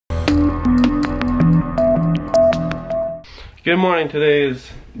Good morning. Today is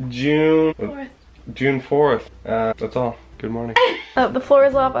June 4th. That's all. Good morning. Oh, the floor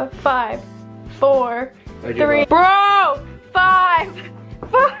is lava. 5, 4, I give 3. up. Bro! 5,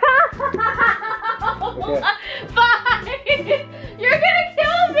 4. Okay. 5. You're gonna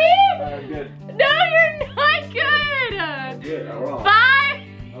kill me. I'm good. No, you're not good. I'm good. I'm wrong. 5.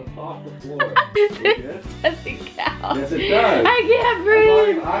 I'm off the floor. This doesn't count. Yes, it does. I can't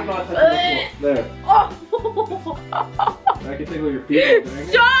breathe. I'm not touching the floor. There. Oh. I can tickle your feet while doing it.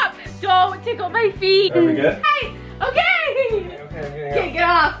 Stop! Don't tickle my feet. Are we good? Hey, okay. Okay, I'm getting Okay, get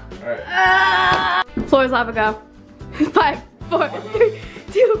off. Alright. Floor is lava, go. 5, 4, 3,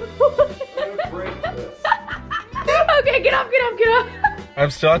 2, 1. Okay, get up, get up, get up. I'm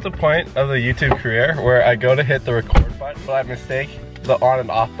still at the point of the YouTube career where I go to hit the record button, but I mistake the on and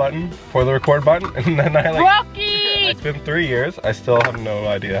off button for the record button, and then I like... Rocky! It's been 3 years, I still have no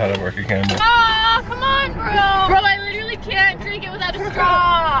idea how to work a camera. Oh, come on, bro. Bro, I literally can't drink it without a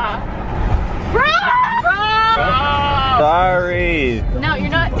straw. Bro! Sorry! No, you're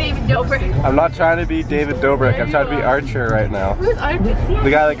not David Dobrik. I'm not trying to be David Dobrik, I'm trying to be Archer right now. Who's Archer? The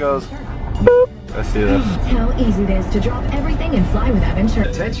guy that goes, boop. Let's see this. How easy it is to drop everything and fly without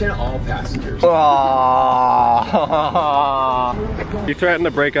insurance. Attention all passengers. Aww. You threatened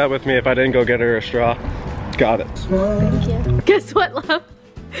to break up with me if I didn't go get her a straw. Got it. Thank you. Guess what, love?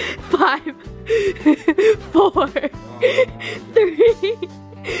 5, 4, 3,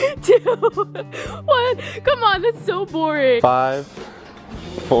 2, 1. Come on, that's so boring. 5,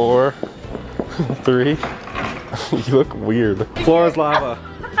 4, 3. You look weird. Floor is lava.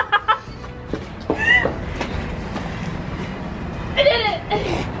 I did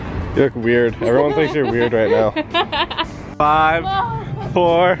it. You look weird. Everyone thinks you're weird right now. 5,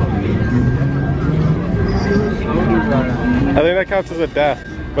 4. I think that counts as a death.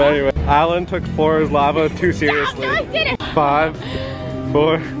 But anyway, Alan took floor is lava too seriously. I did it. 5,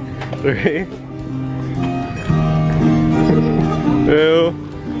 4, 3, 2,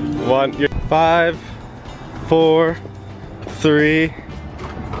 1. 5, 4, 3,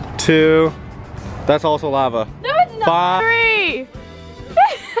 2. That's also lava. No, it's not. 5. 3,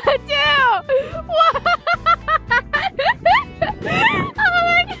 2, 1. Oh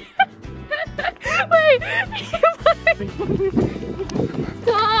my god. Wait.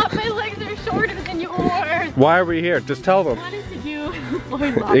 Stop. My legs are shorter than yours. Why are we here? Just tell them. I wanted to do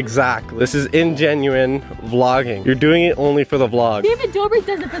floor lava. Exactly. This is ingenuine vlogging. You're doing it only for the vlog. David Dobrik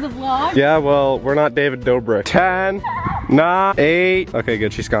does it for the vlog. Yeah, well, we're not David Dobrik. 10, 9, 8. Okay,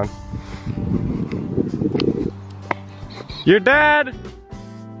 good. She's gone. You're dead!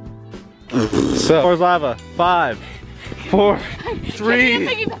 So, floor's lava. 5, 4,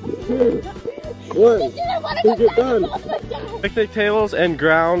 3, 2, 1. Picnic tables and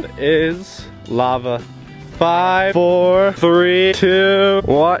ground is lava. 5, 4, 3, 2,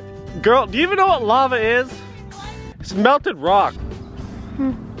 1. Girl, do you even know what lava is? It's melted rock.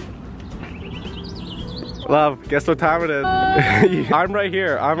 Love, guess what time it is? I'm right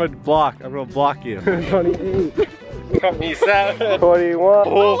here. I'm a block. I'm gonna block you. 28. 27. 21.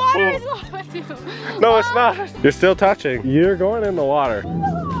 Oh, water is lava too. No, it's not. You're still touching. You're going in the water.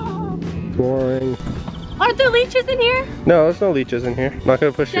 Boring. Aren't there leeches in here? No, there's no leeches in here. I'm not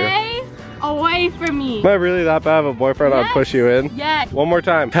gonna push you. Stay away from me. Am I really that bad of a boyfriend? I'd push you in. Yes. One more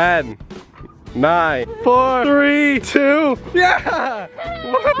time. 10, 9, 4, 3, 2. Yeah!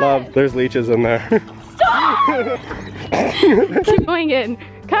 What? Love, there's leeches in there. Stop! Keep going in.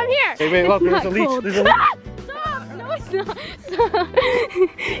 Come here. Hey, wait, look, there's a leech. Cold. There's a leech. Stop! No, it's not. Stop.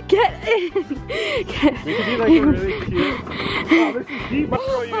 Get in. We could be like a really cute. Wow, this is deep. I'll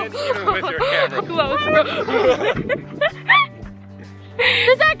throw you in even with your camera. Close, bro.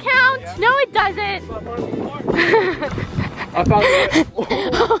 Does that count? Yeah. No, it doesn't. I found it.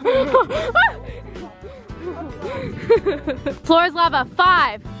 Floor is lava.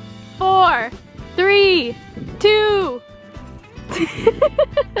 5, 4, 3, 2.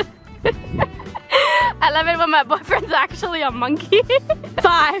 I love it when my boyfriend's actually a monkey.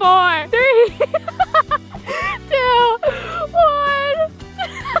 5, 4, 3, 2, 1.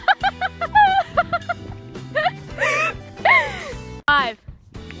 5,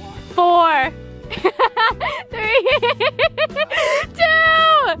 4, 3, 2.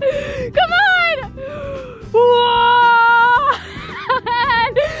 Come on! Whoa!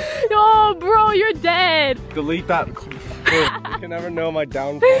 Oh, bro, you're dead. Delete that. You can never know my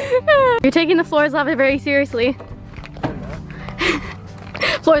downfall. You're taking the floor is lava very seriously.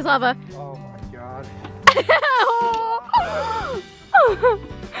 Floor is lava. Oh my god.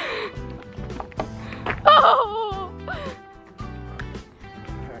 Oh.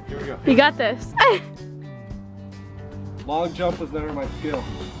 Okay, here we go. You got this. Long jump was never my skill.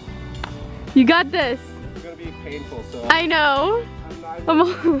 You got this. It's gonna be painful, so I know. I'm not gonna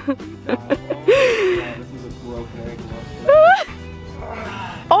do that. Oh, this is a broken ankle.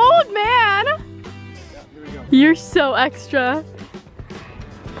 Old man! Yeah, here we go. You're so extra.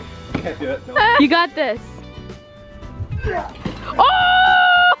 Can't do it. No. You got this. Oh!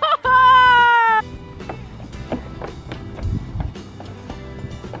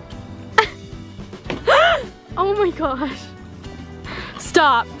 Oh my gosh.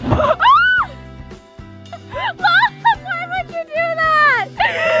 Stop. Why would you do that?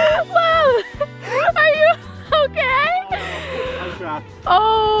 Love, are you okay? I'm trapped.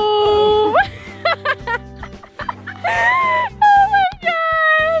 Oh. Oh my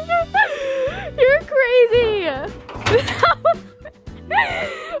gosh. You're crazy.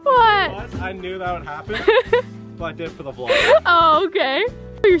 What? I knew that would happen, but I did for the vlog. Oh, okay.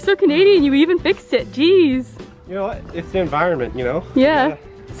 You're so Canadian, you even fixed it. Jeez. You know what? It's the environment, you know? Yeah.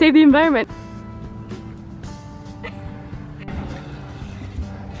 Save the environment.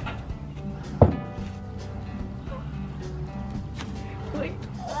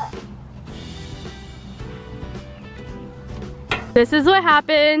 This is what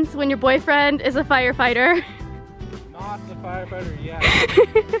happens when your boyfriend is a firefighter. Not the firefighter yet.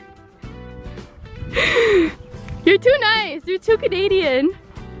 You're too nice. You're too Canadian.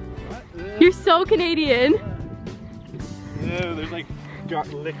 What? You're so Canadian. Ew, there's like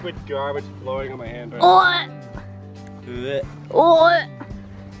liquid garbage flowing on my hand right now. Ugh. Oh.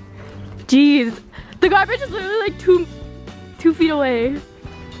 Jeez. The garbage is literally like two feet away.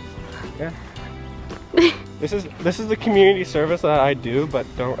 Yeah. This is the community service that I do, but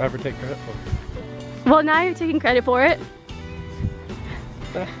don't ever take credit for. Well, now you're taking credit for it.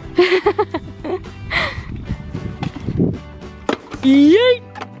 Yeet!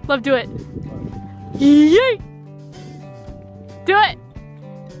 Love, do it. Yeet! Do it!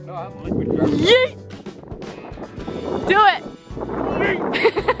 No, I have liquid garbage. Yeet! Do it!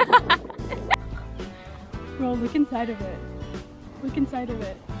 Bro, look inside of it. Look inside of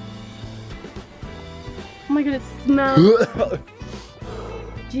it. Oh my god, it smells.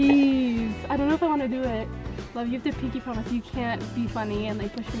 Jeez. I don't know if I want to do it. Love, you have to pinky promise you can't be funny and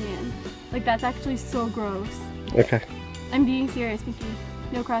like push me in. Like, that's actually so gross. Okay. I'm being serious, Pinky.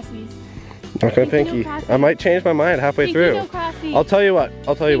 No crossies. Not gonna Pinky, pinky. no crossies. I might change my mind halfway Pinky, through. no crossies. I'll tell you what.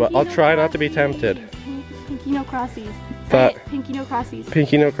 I'll tell you what. Pinky, I'll no try not to be crossies. tempted. Pinky, no crossies. But- Say it. Pinky, no crossies.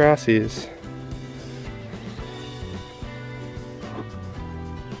 Pinky no crossies. Oh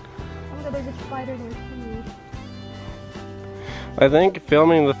my god, there's a spider there too. I think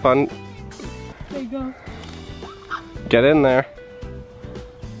filming the fun. There you go. Get in there.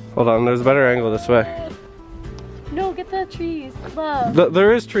 Hold on, there's a better angle this way. No, get the trees. Love.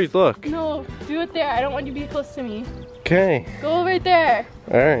 There is trees, look. No, do it there. I don't want you to be close to me. Okay. Go right there.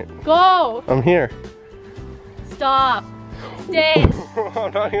 Alright. Go. I'm here. Stop. Stay.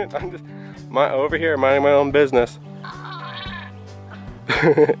 I'm not even, I'm just over here minding my own business.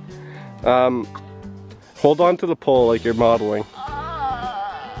 Hold on to the pole like you're modeling.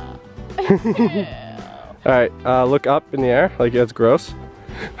 Alright, look up in the air like it's gross.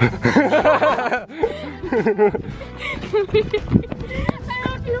 I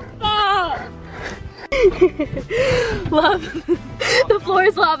hope you fall. Love. The floor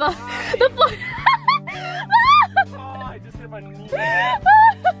is lava. The floor. Oh, I just hit my knee.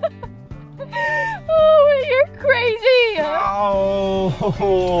 Oh, you're crazy.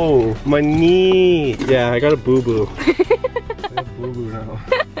 Oh, my knee. Yeah, I got a boo-boo. I got a boo-boo now.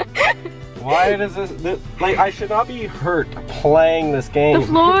 Why does this, like, I should not be hurt playing this game. The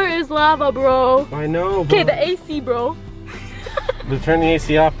floor is lava, bro. I know, Okay, bro. the AC, bro. Turn the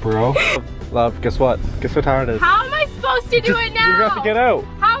AC off, bro. Love, guess what? Guess what time it is? How am I supposed to do it now? You have to get out.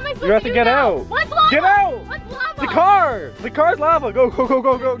 How am I supposed You have to to do get it now? out. What's lava? Get out. What's lava? The car! The car's lava! Go, go, go,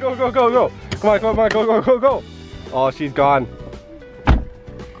 go, go, go, go, go, go! Come on, come on, go, go, go, go! Oh, she's gone.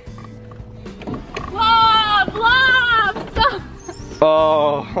 Love, love, stop.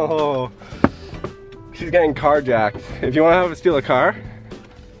 Oh, she's getting carjacked. If you want to steal a car,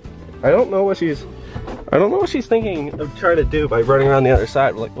 I don't know what she's thinking of trying to do by running around the other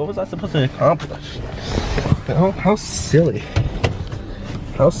side. Like, what was I supposed to accomplish? You know, how silly.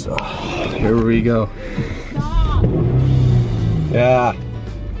 How so? Here we go. Stop. Yeah.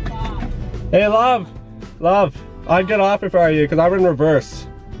 Stop. Hey, love, I'd get off if I were you because I'm in reverse.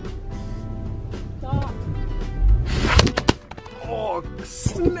 Stop. Oh,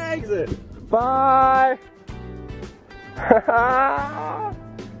 snags it. Bye.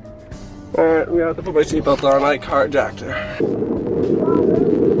 Alright, we have to put my seatbelt on. I carjacked her.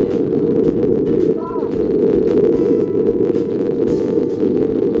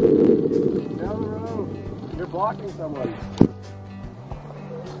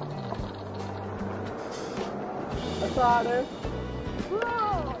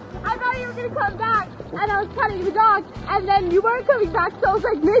 gonna come back, and I was petting the dog, and then you weren't coming back, so I was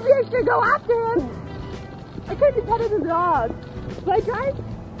like, maybe I should go after him. I couldn't be petting the dog. Did I drive?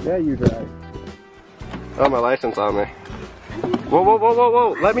 Yeah, you drive. Oh, my license on me. Whoa, whoa, whoa, whoa,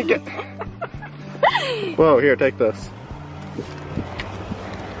 whoa! Let me get. Whoa, here, take this.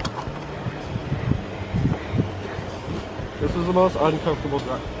 This was the most uncomfortable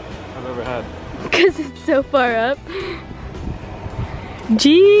drive I've ever had. Because it's so far up.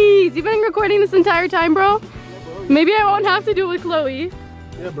 Jeez, you've been recording this entire time, bro? Yeah, bro. Maybe I won't have to do it with Chloe.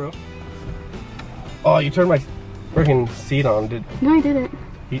 Yeah, bro. Oh, you turned my freaking seat on, dude. No, I didn't.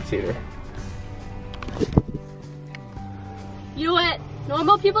 Heat seater. You know what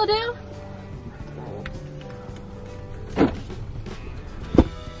normal people do?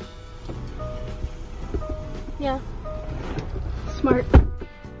 Yeah. Smart.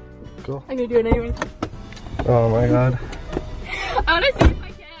 Cool. I'm gonna do it anyways. Oh my god. I wanna see if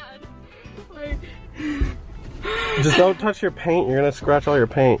I can. Like... Just don't touch your paint. You're gonna scratch all your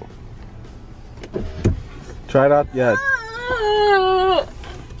paint. Try not yet.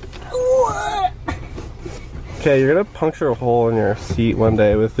 Okay, you're gonna puncture a hole in your seat one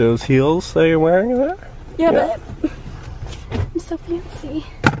day with those heels that you're wearing there? Yeah, but